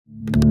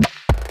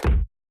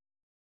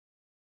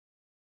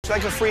you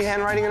like a free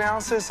handwriting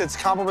analysis? It's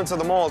compliments of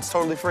the mall. It's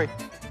totally free.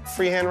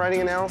 Free handwriting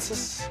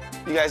analysis.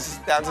 You guys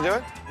down to do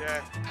it? Yeah.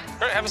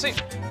 Great, have a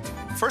seat.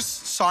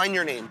 First, sign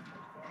your name.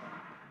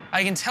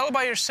 I can tell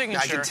by your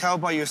signature. I can tell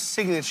by your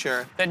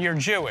signature that you're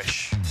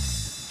Jewish.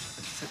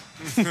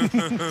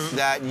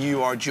 that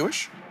you are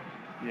Jewish.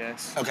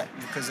 Yes. Okay.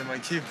 Because of my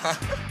kippah.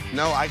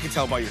 No, I can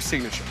tell by your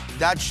signature.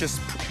 That's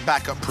just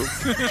backup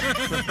proof.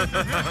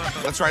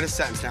 Let's write a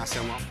sentence now,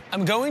 Samuel.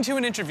 I'm going to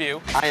an interview.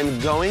 I am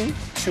going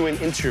to an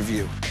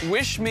interview.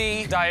 Wish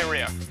me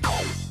diarrhea.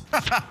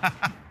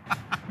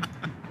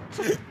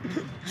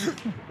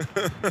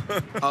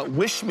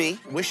 Wish me,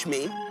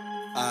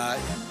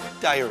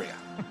 diarrhea.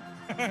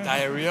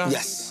 Diarrhea?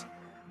 Yes.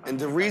 And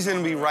the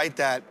reason we write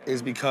that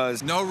is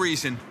because... No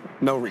reason.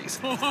 No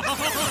reason.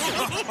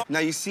 Now,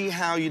 you see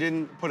how you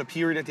didn't put a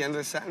period at the end of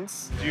the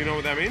sentence? Do you know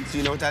what that means? Do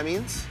you know what that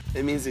means?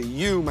 It means that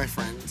you, my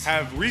friends...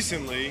 Have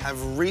recently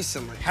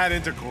had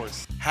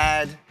intercourse.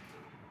 Had...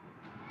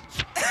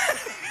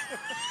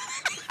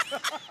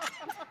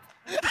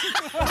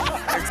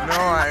 No,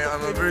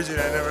 I'm a virgin.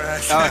 I never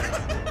had sex.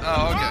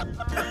 Oh, okay.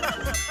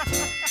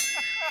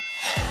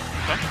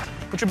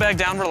 Put your bag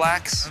down,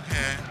 relax.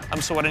 Okay.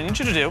 So what I need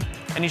you to do,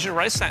 I need you to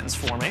write a sentence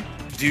for me.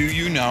 Do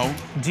you know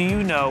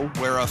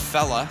where a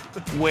fella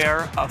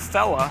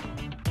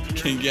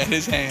can get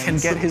his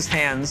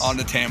hands on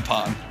a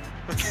tampon?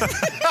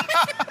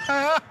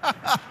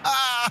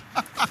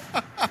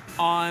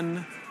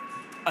 On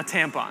a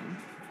tampon.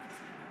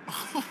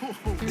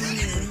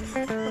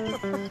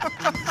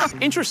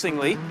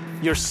 Interestingly,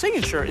 your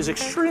signature is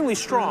extremely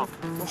strong.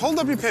 Hold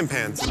up your pimp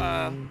hands.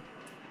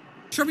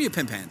 Show me your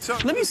pimp hand. So,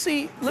 let me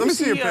see your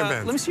pimp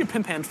hand. Let me see your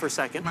pimp hand for a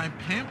second. My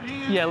pimp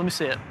hand? Yeah, let me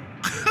see it.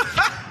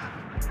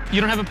 You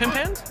don't have a pimp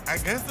hand? I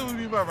guess it would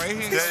be my right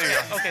hand. There you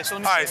go. Okay, so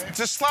let me All see. right,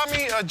 just slap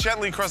me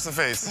gently across the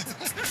face.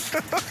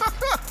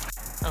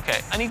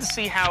 Okay, I need to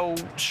see how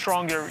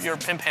strong your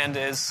pimp hand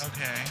is.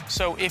 Okay.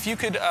 So if you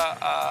could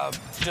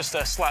just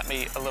slap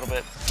me a little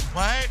bit.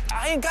 What?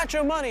 I ain't got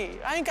your money.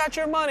 I ain't got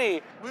your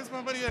money. Where's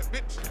my money at,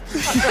 bitch?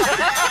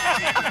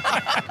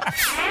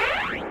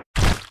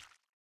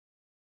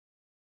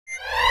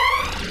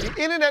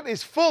 The internet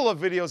is full of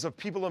videos of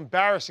people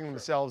embarrassing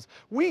themselves.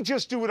 We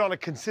just do it on a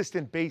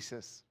consistent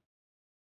basis.